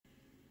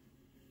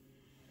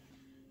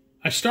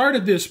I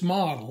started this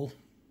model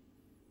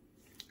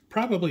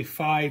probably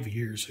 5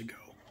 years ago,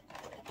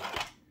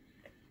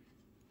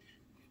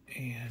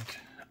 and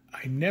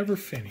I never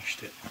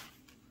finished it.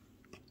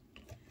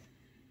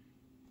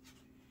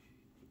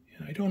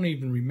 And I don't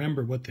even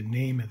remember what the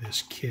name of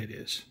this kit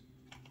is.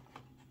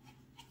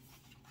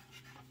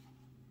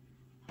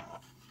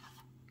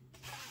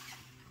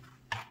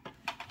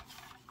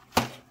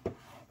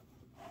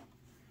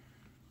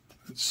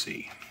 Let's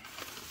see.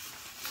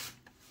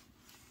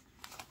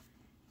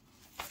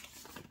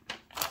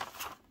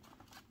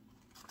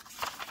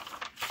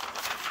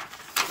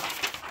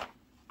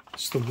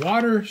 It's the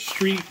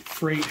Waterstreet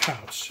Freight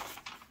House.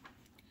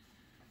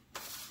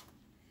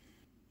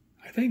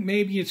 I think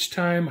maybe it's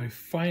time I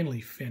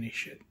finally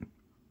finish it. I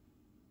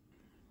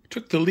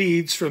took the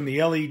leads from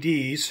the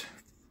LEDs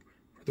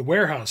for the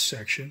warehouse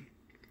section,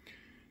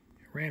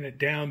 ran it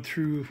down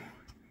through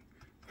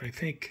what I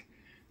think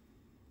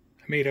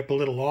I made up a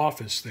little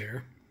office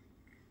there,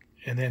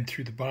 and then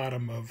through the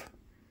bottom of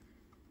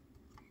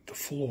the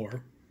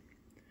floor.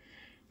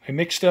 I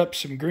mixed up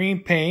some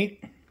green paint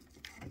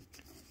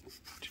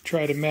to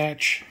try to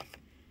match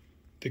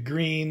the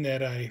green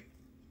that I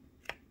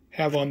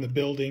have on the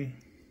building.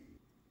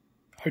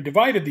 I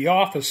divided the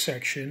office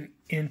section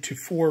into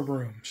 4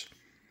 rooms.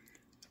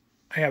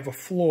 I have a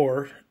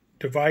floor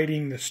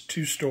dividing this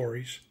 2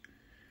 stories,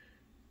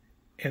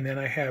 and then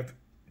I have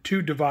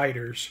 2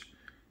 dividers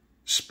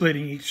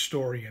splitting each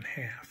story in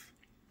half.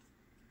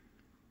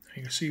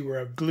 You can see where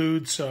I've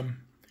glued some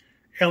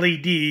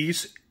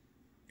LEDs,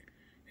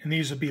 and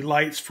these will be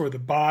lights for the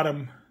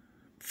bottom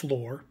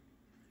floor.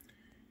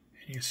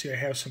 And you can see I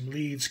have some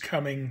leads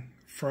coming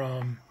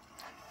from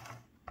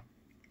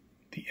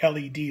the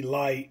LED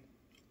light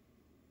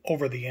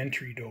over the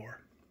entry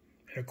door.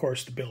 And of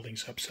course the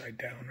building's upside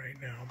down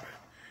right now,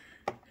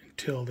 but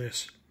until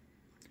this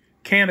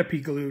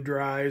canopy glue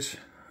dries,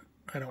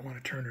 I don't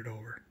want to turn it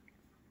over.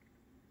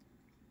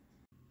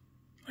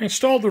 I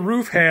installed the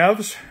roof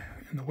halves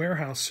in the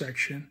warehouse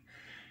section.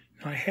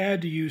 I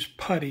had to use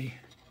putty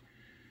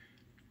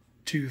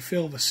to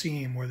fill the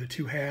seam where the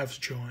 2 halves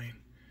join.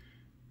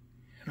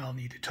 And I'll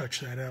need to touch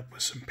that up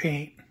with some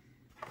paint.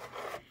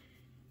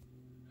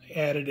 I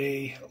added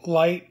a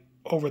light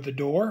over the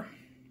door.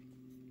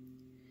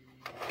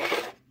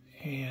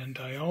 And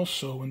I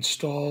also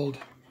installed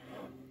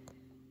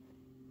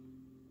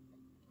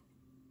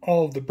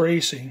all of the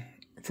bracing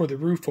for the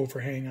roof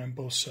overhang on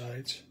both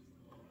sides.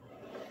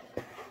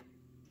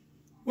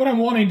 What I'm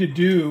wanting to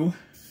do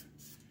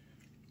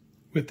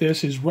with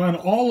this is run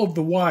all of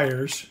the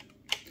wires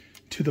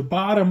to the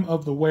bottom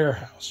of the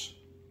warehouse.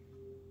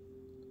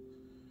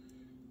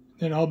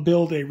 Then I'll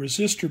build a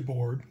resistor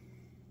board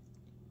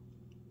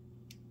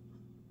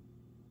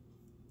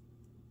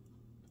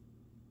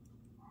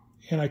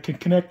and I can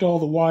connect all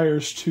the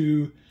wires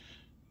to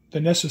the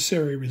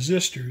necessary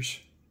resistors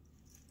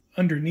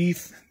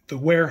underneath the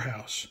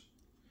warehouse.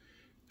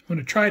 I'm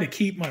going to try to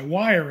keep my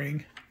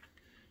wiring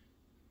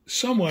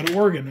somewhat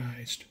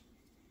organized.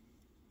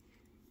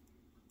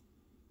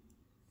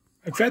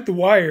 I fed the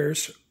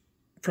wires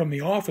from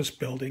the office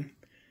building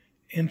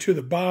into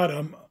the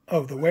bottom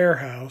of the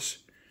warehouse,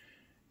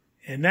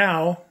 and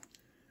now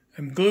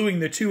I'm gluing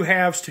the 2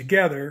 halves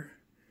together,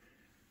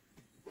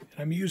 and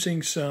I'm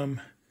using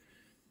some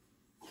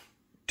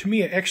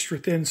Tamiya extra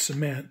thin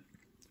cement.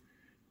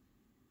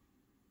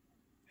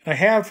 I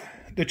have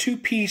the 2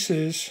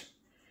 pieces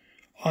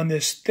on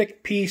this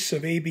thick piece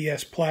of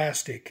ABS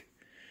plastic.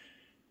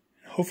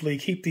 Hopefully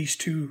keep these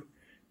 2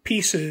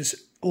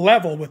 pieces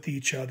level with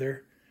each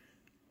other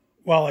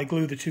while I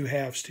glue the 2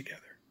 halves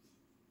together.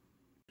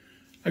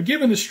 I've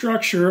given the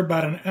structure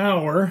about an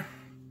hour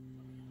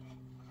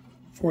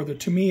for the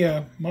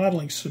Tamiya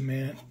modeling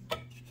cement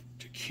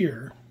to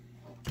cure.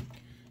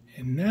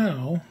 And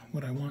now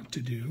what I want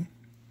to do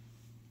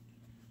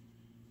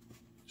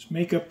is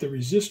make up the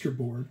resistor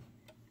board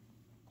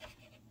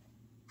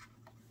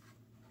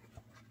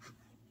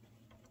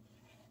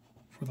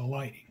for the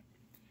lighting.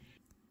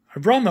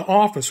 I've run the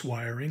office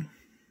wiring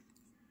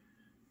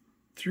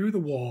through the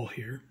wall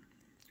here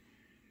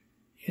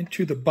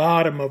into the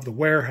bottom of the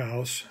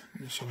warehouse.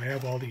 So I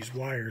have all these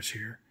wires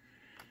here.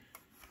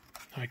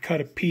 I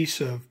cut a piece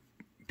of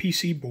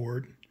PC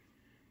board,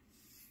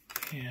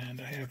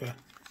 and I have a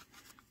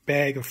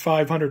bag of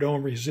 500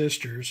 ohm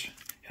resistors,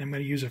 and I'm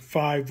going to use a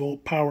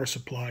 5-volt power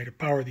supply to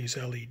power these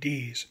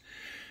LEDs.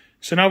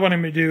 So now what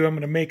I'm going to do, I'm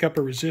going to make up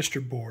a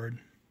resistor board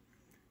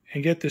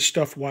and get this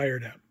stuff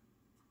wired up.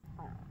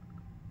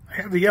 I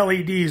have the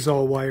LEDs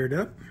all wired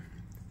up.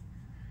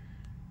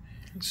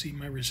 You can see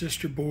my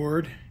resistor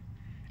board.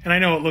 And I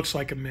know it looks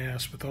like a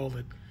mess with all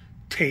the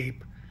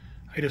tape.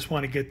 I just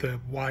want to get the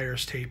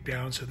wires taped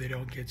down so they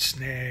don't get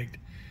snagged,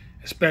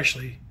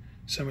 especially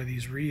some of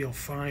these real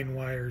fine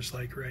wires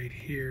like right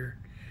here.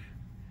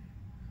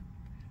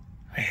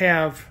 I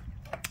have,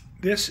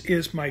 this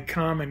is my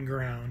common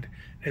ground.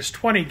 It's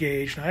 20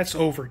 gauge, now that's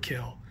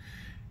overkill.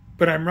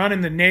 But I'm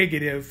running the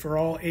negative for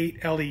all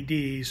 8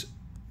 LEDs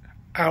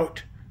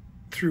out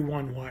through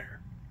 1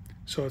 wire.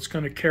 So it's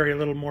going to carry a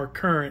little more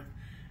current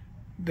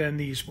than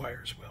these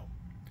wires will.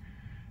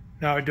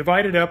 Now I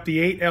divided up the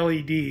 8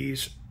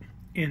 LEDs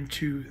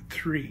into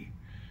 3.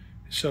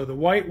 So the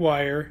white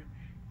wire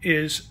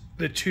is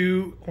the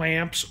 2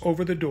 lamps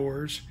over the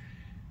doors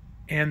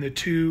and the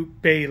 2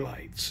 bay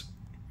lights.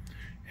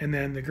 And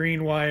then the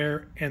green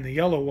wire and the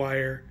yellow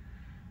wire,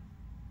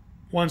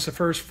 one's the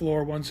first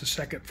floor, one's the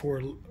second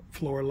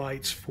floor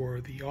lights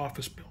for the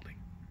office building.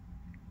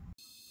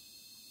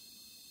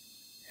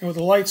 And with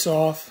the lights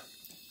off,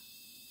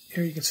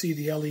 here you can see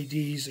the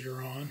LEDs that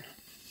are on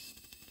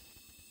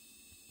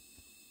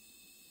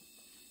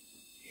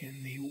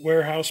in the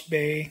warehouse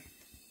bay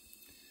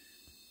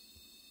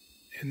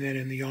and then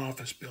in the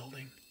office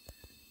building,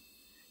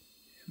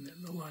 and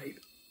then the light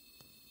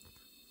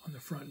on the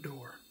front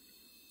door.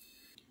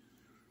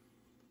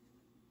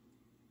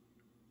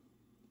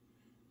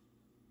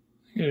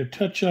 I'm going to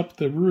touch up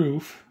the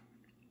roof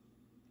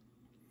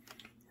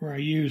where I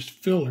used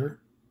filler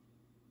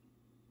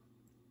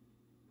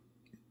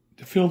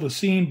to fill the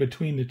seam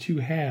between the 2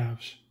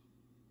 halves.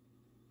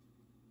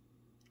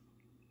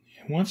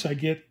 And once I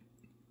get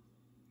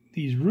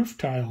these roof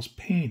tiles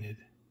painted,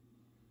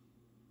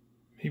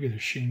 maybe they're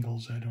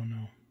shingles, I don't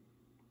know.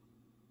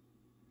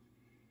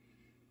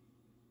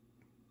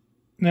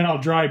 And then I'll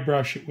dry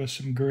brush it with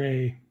some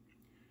gray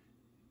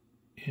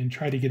and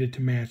try to get it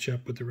to match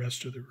up with the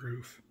rest of the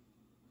roof.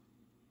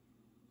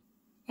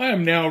 I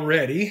am now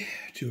ready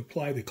to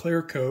apply the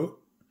clear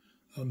coat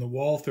on the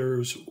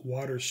Walther's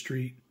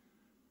Waterstreet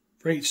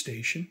freight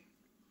station.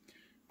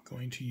 I'm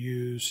going to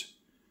use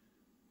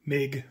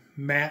MIG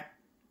matte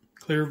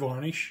clear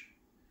varnish.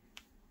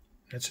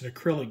 That's an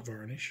acrylic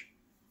varnish.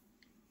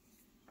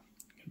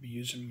 I'm going to be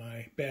using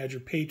my Badger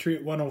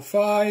Patriot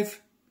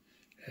 105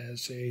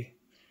 as a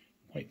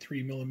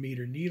 0.3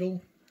 millimeter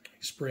needle,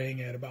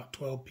 spraying at about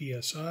 12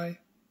 psi.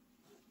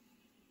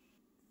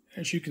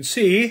 As you can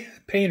see,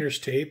 painter's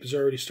tape has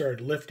already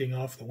started lifting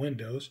off the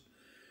windows,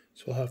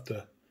 so I'll have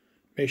to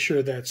make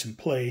sure that's in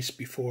place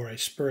before I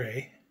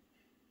spray.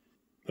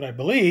 But I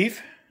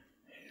believe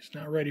it's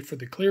now ready for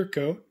the clear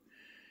coat,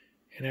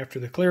 and after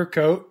the clear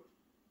coat,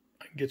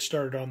 I can get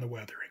started on the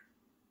weathering.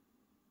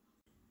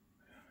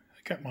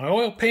 I got my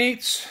oil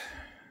paints,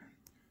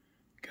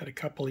 got a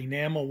couple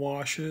enamel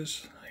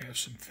washes, I have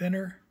some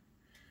thinner,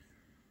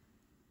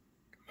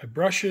 my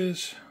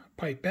brushes,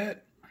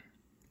 pipette,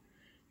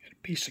 got a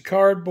piece of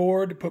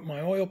cardboard to put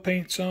my oil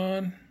paints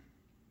on.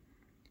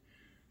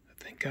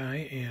 I think I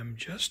am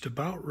just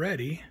about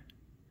ready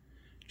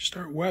to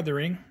start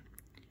weathering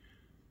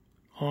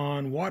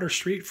on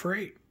Waterstreet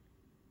freight.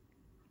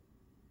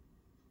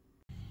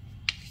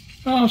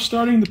 Oh,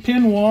 starting the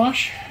pin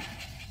wash,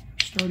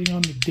 starting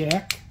on the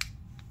deck.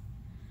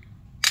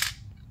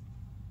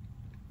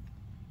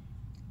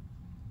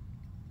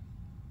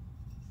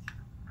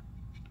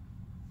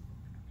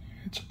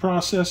 It's a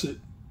process that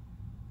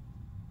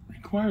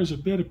requires a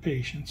bit of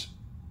patience.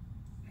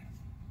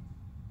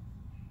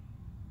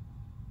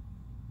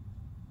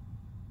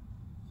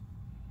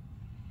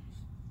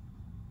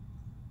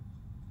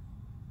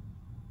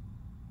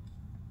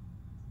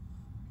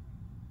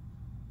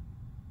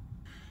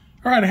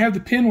 All right, I have the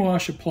pin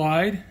wash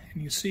applied,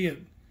 and you see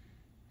it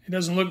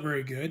doesn't look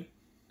very good.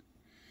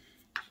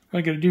 What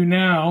I got to do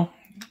now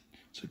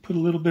is I put a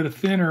little bit of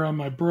thinner on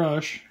my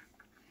brush.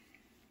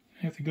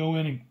 I have to go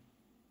in and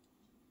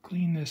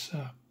clean this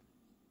up.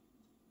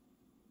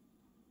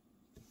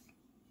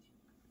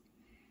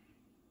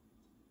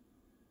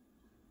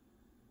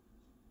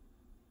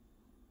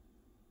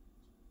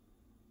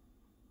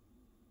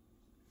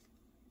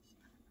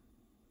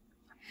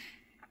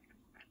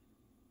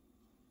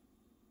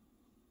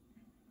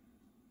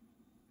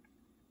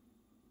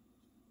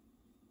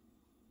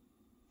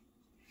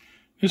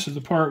 This is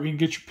the part where you can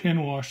get your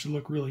pin wash to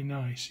look really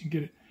nice. You can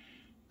get it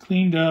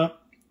cleaned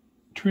up,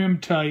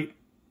 trimmed tight.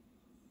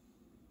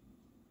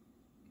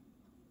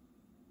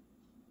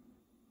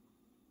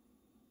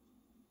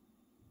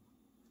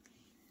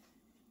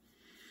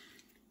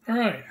 All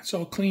right, it's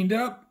all cleaned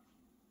up.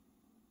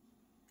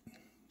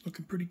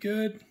 Looking pretty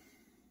good.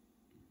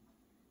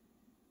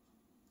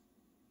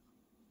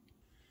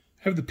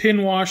 Have the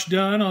pin wash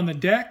done on the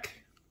deck.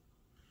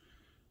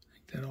 I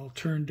think that all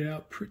turned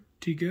out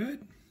pretty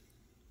good.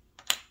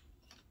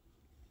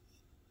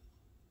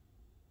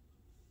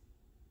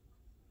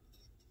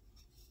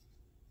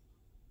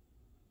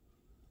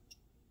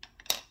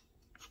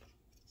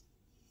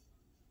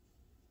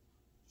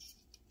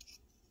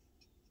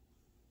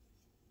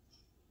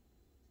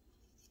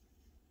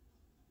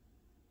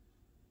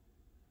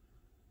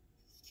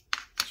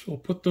 So we'll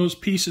put those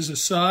pieces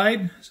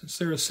aside since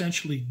they're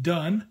essentially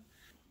done.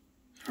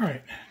 All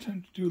right,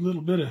 time to do a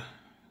little bit of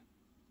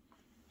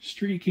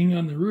streaking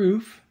on the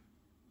roof.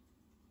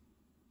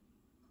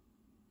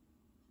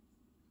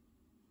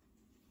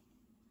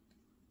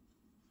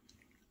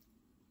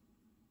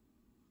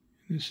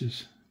 This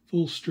is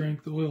full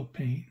strength oil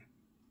paint.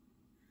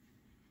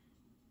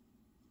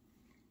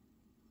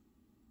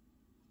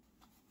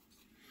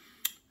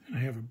 And I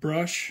have a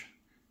brush.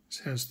 This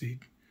has the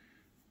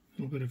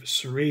little bit of a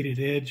serrated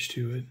edge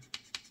to it.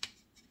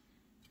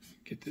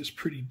 Get this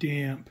pretty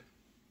damp.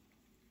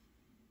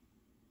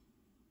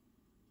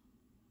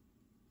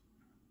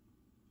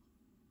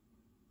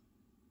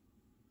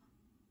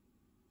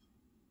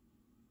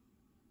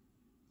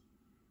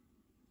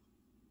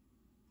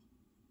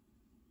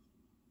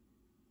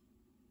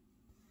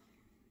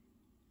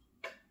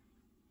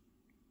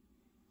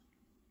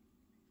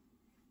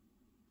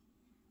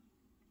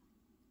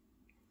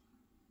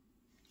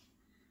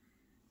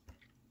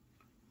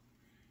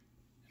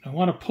 I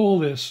want to pull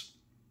this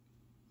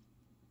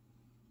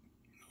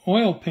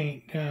oil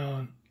paint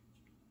down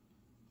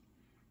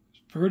as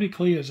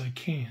vertically as I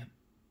can.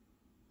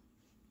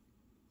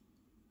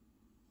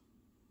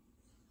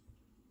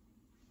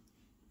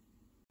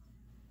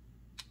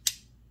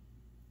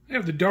 I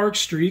have the dark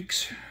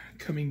streaks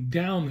coming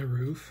down the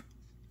roof.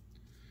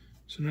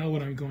 So now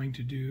what I'm going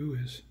to do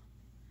is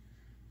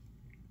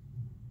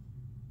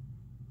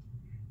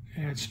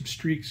add some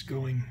streaks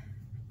going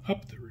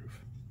up the roof.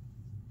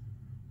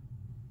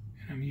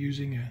 I'm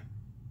using a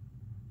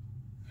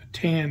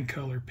tan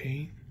color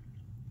paint.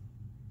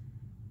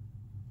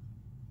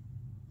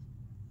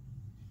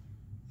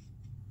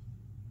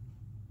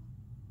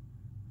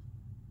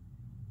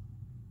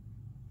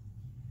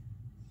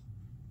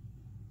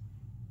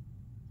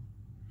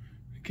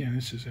 Again,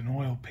 this is an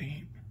oil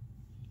paint.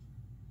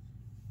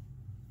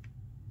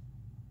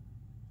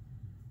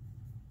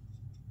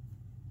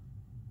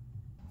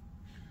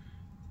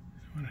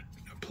 I want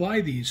to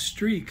apply these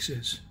streaks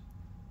as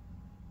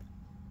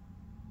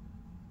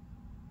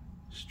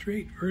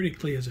straight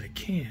vertically as I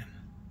can.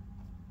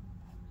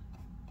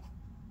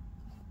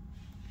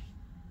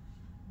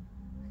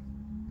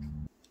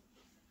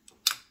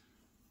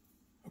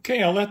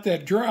 Okay, I'll let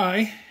that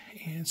dry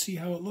and see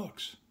how it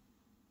looks.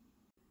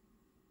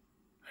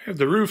 I have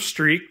the roof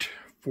streaked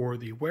for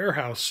the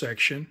warehouse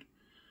section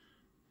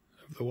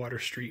of the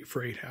Waterstreet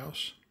freight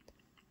house.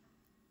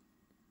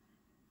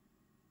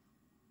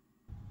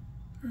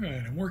 All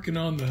right, I'm working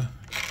on the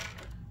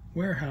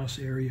warehouse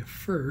area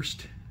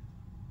first.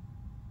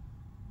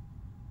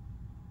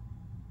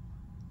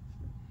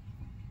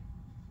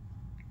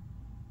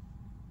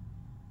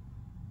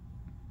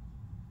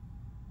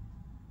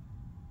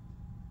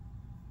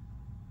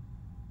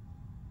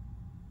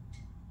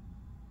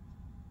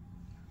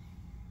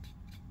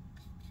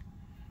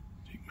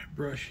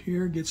 Brush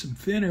here, get some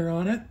thinner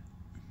on it.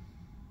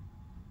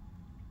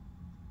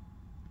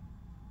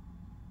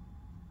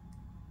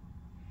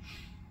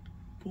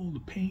 Pull the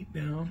paint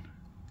down.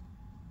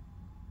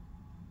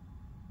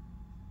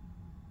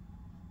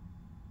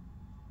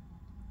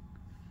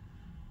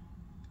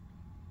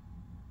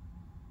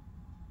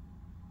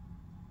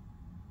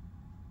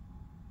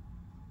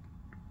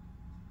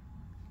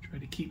 Try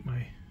to keep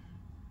my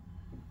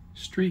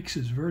streaks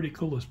as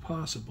vertical as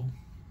possible.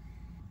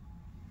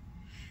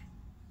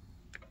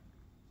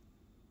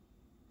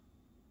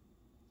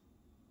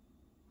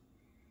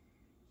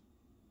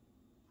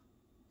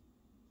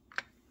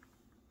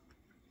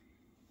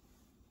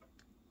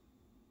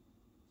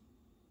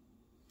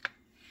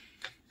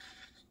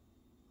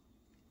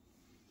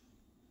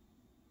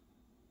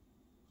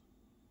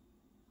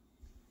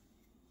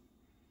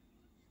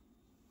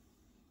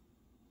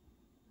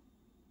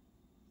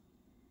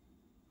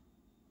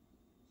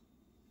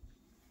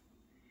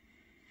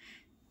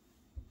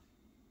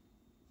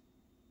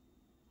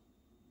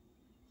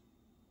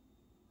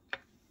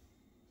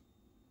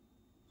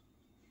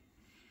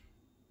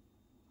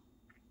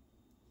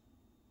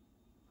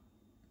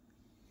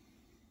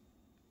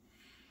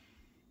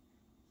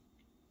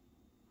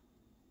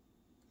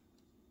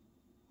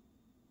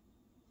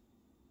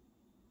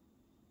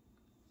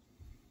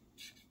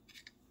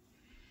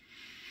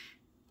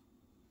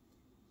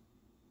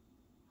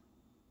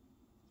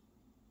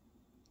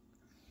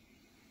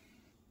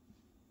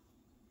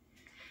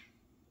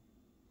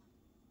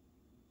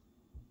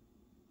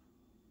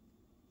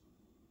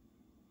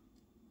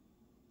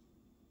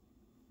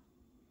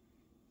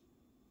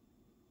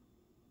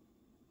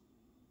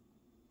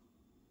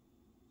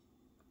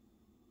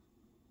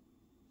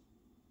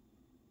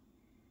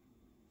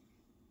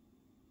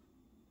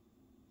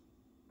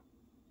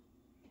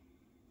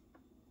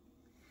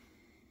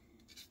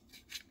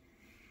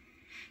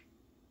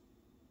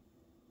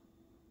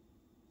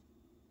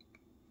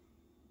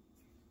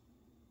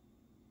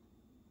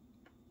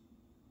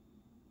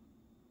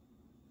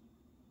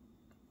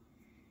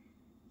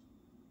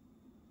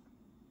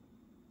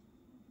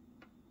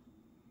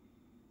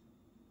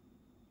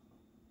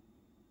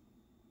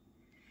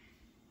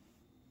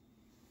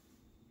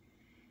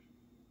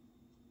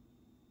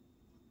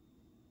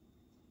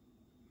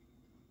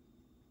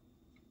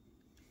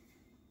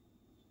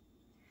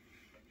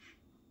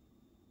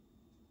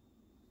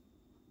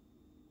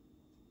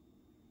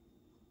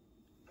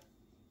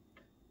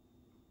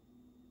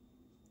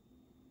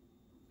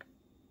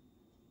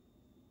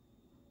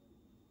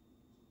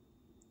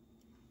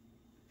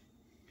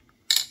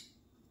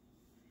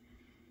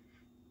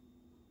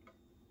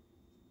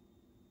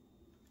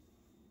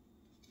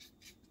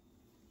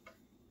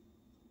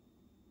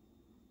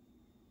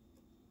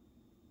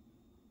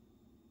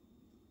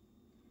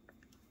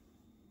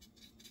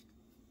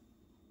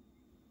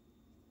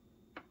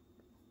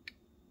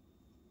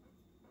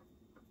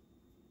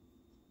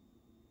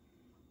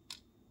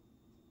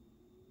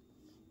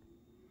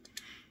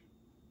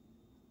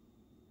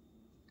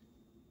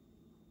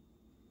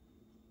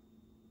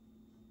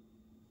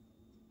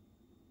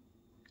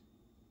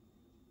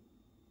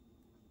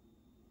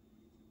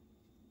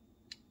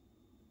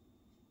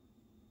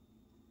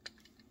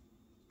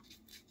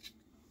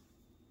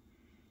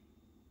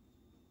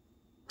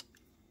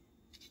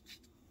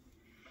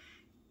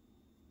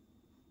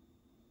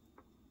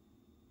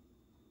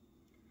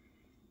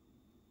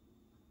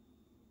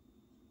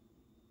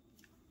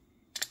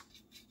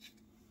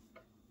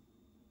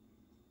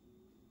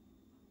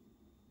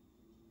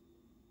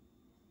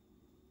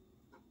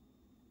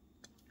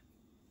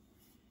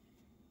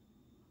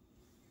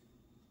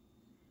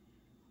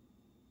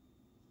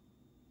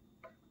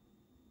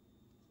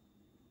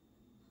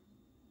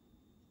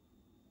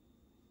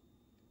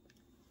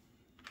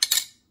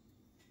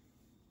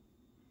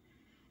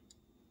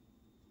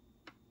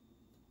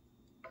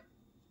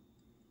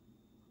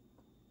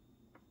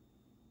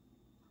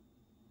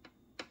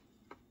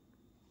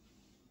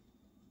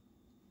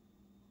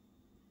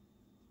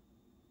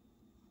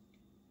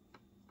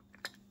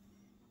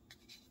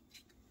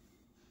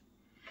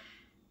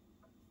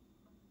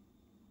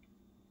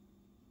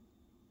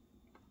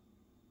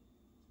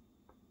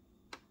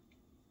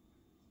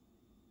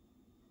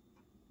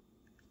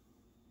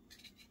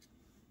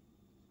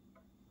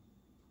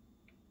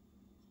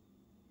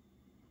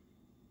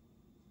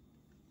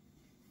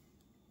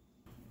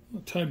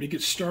 Well, time to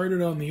get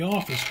started on the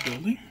office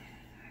building.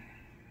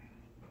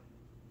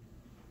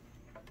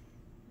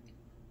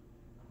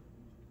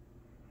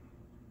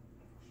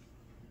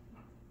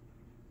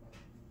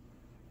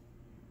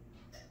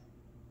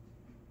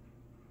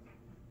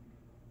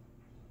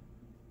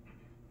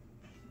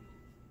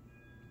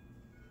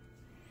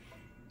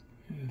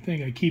 And the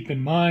thing I keep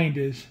in mind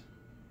is,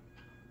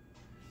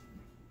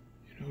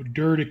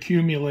 dirt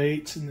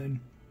accumulates and then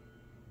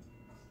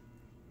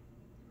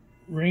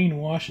rain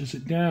washes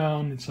it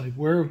down. It's like,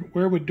 where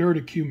would dirt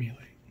accumulate?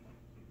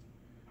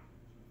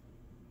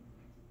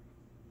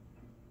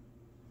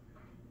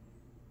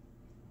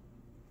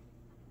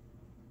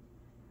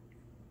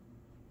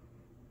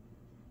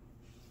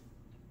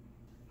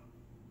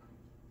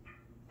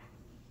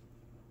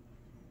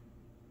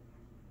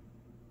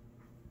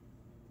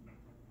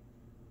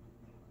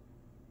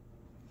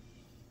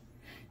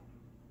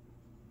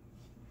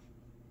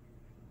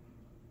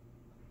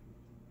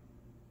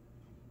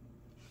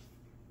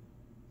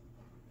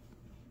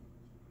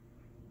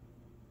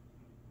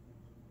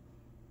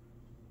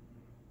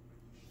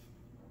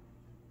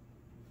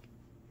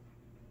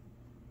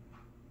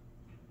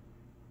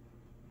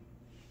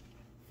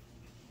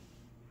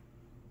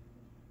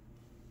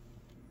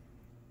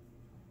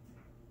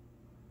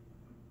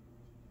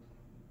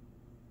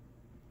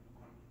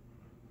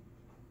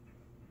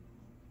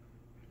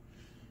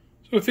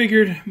 So I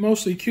figured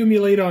mostly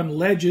accumulate on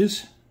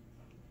ledges.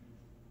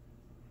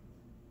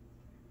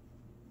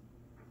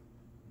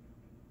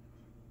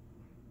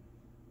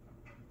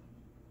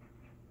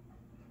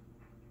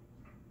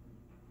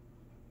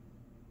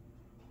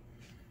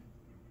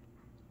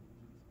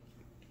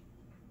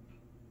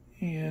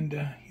 And,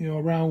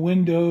 around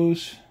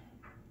windows.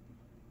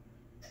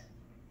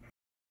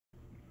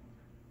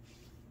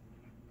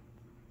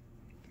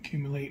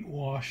 Accumulate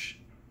wash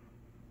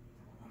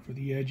over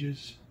the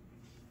edges.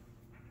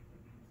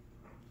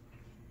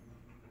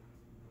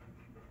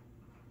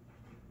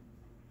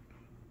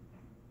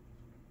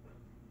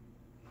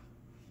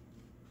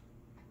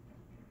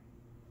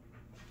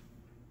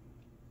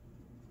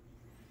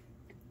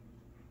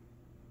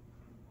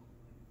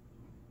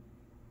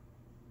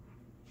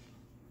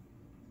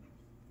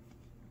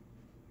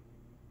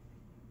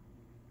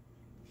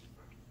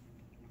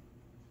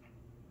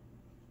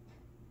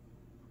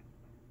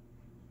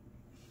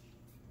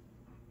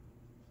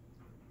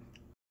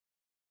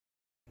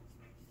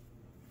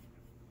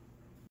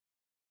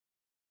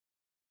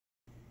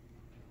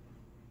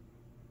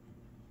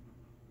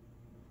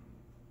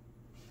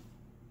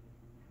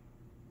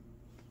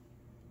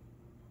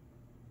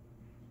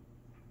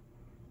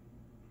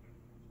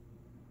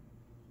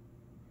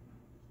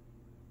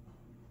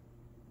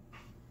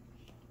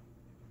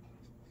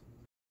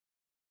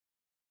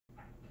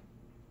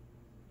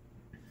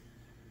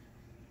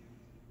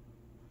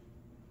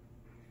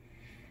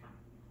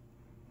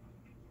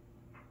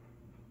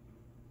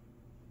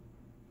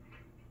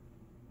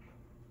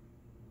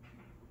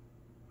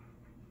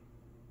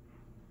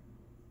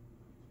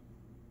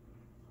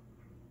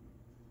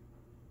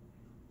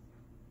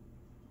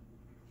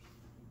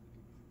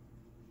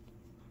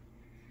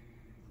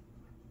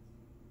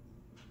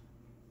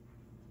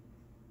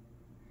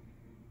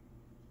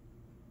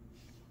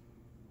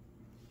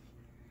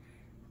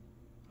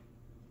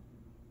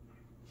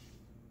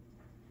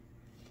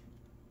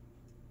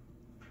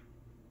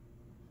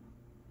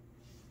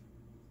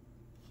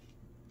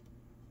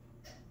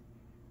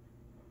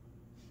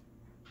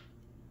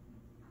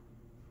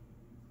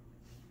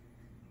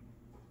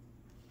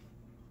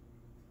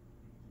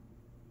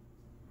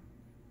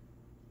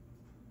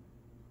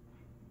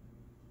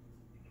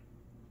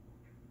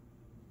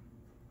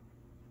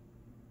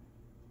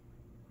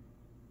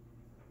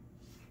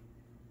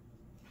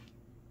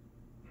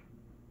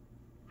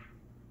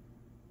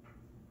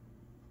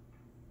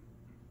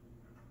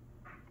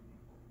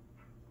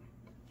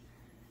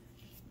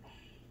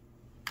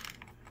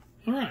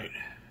 All right,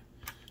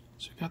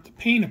 so I got the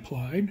paint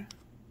applied.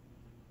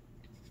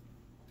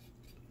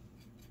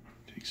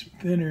 Take some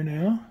thinner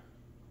now.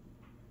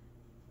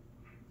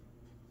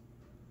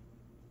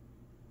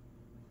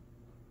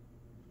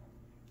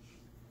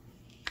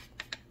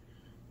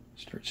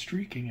 Start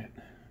streaking it.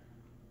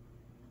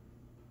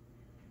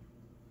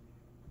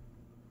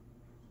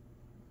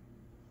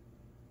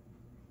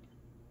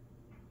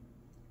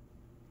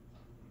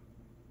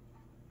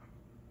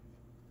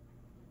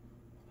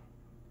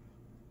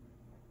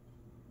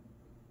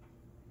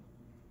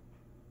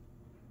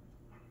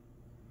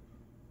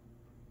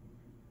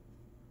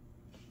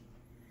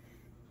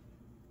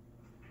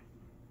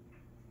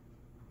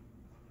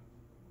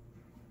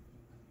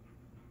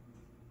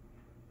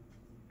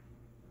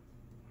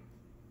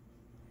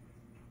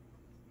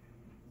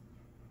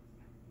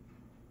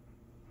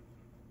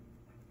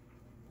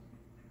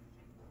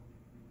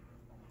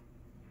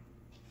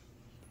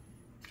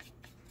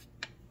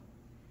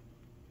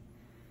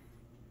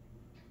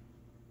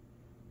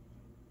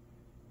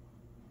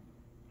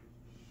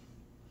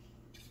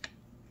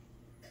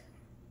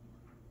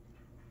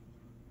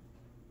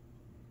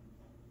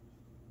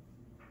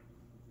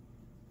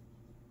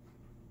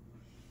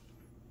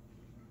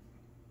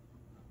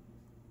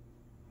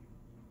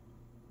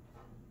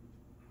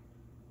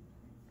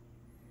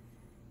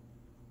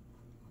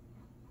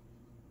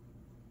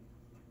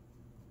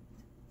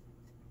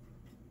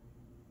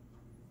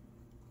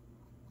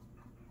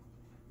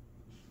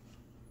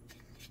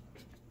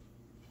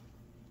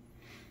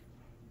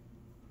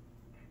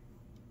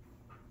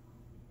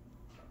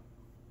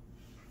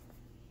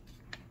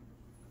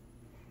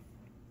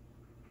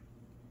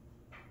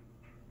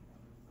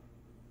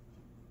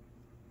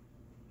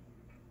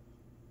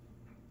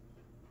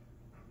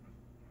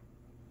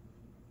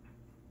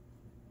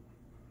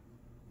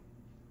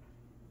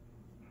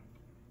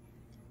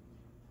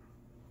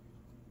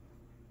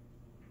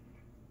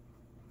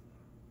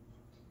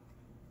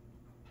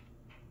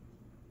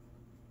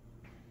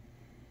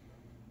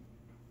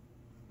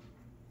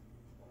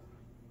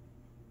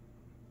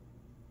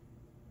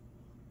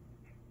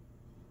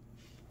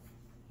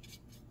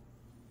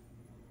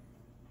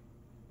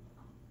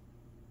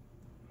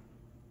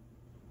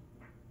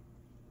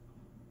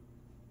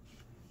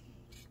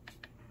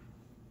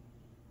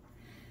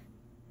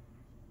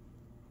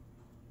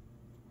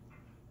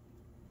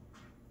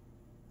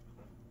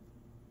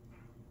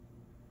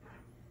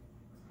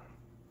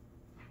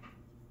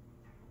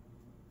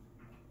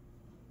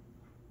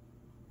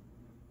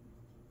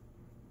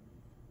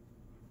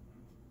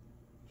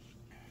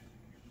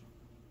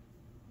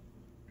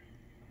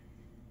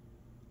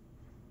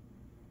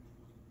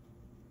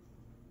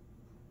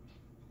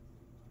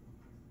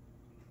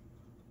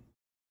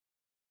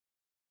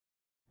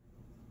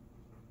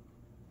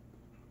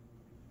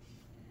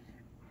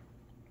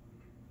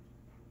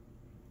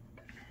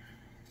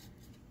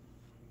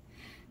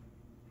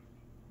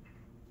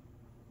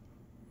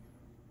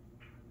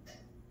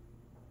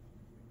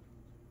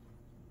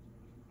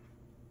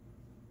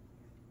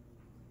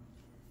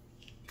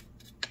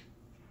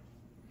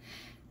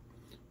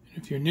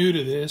 you're new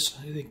to this,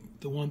 I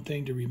think the one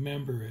thing to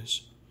remember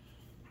is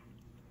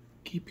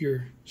keep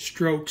your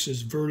strokes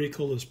as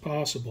vertical as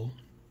possible.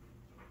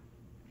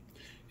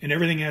 And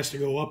everything has to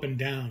go up and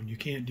down. You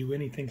can't do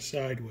anything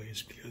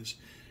sideways because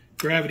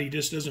gravity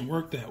just doesn't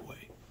work that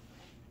way.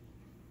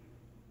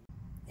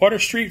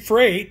 Waterstreet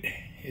Freight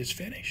is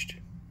finished.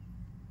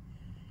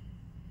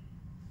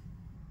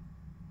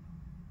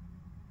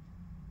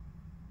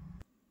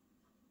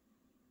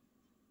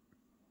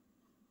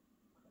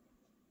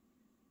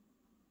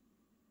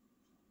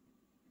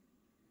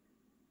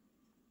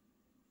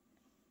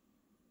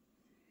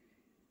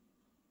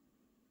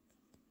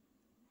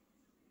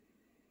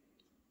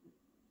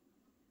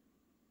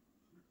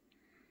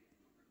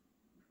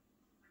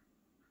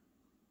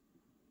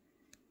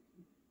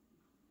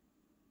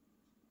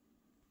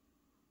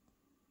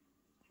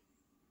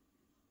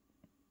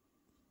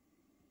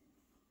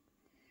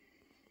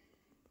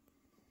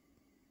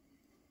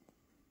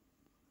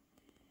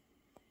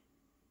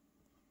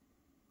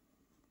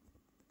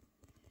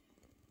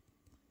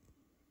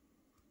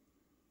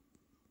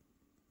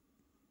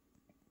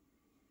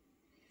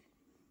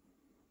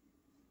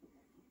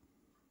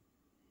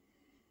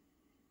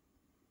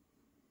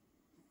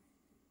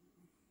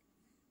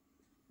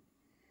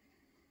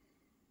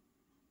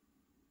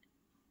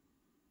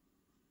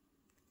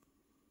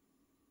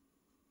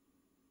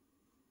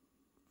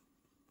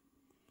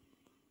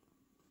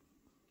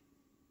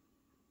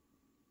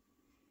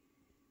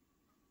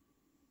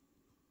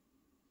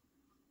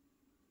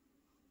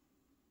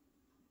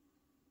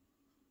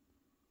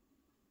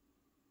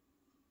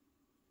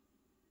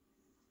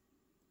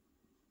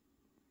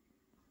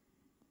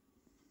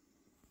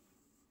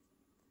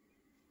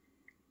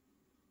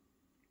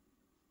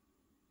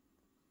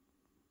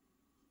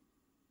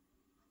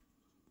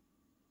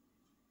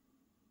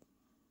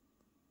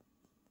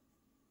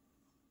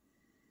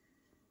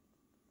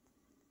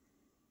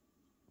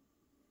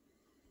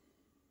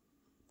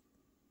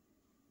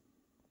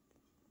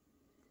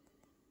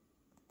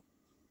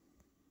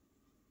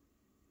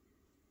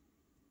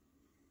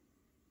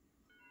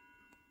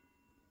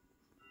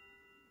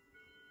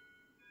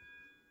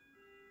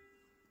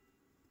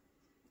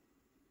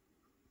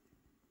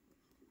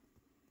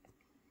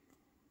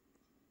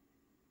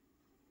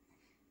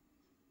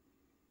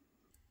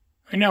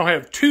 I now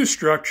have two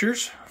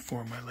structures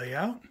for my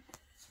layout.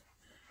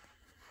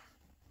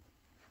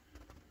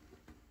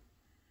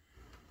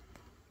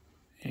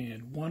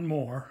 And one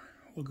more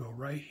will go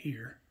right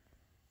here.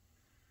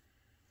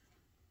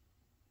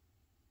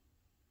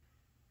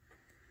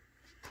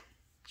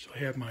 So I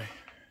have my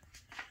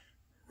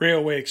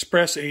Railway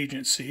Express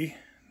agency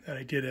that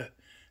I did a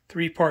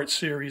 3-part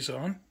series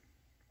on.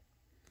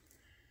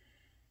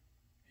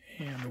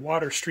 And the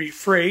Waterstreet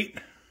Freight,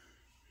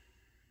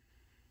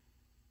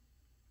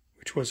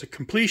 which was a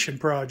completion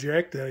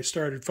project that I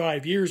started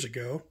 5 years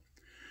ago.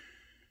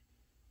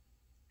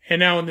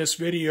 And now in this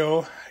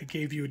video, I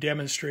gave you a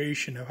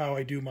demonstration of how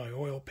I do my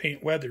oil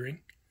paint weathering.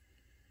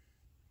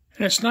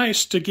 And it's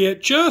nice to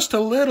get just a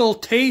little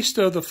taste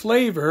of the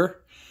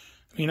flavor.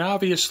 I mean,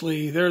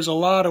 obviously, there's a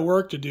lot of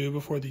work to do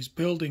before these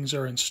buildings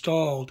are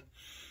installed,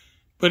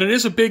 but it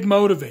is a big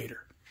motivator.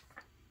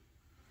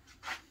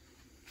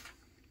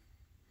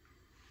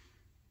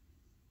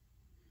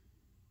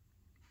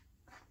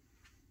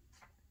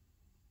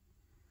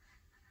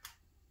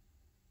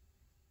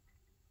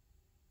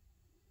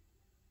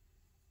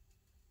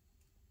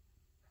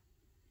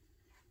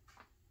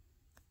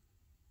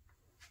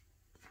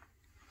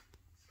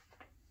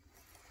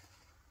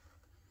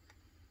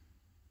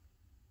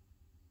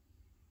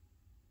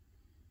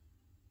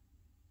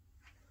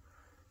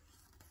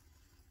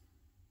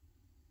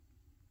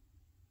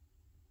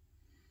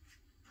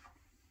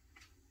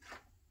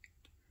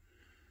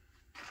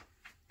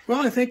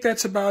 Well, I think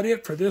that's about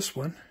it for this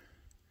one.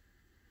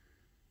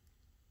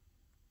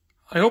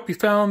 I hope you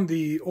found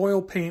the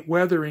oil paint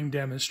weathering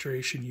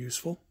demonstration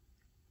useful.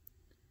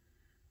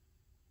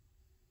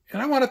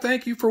 And I want to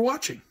thank you for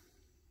watching.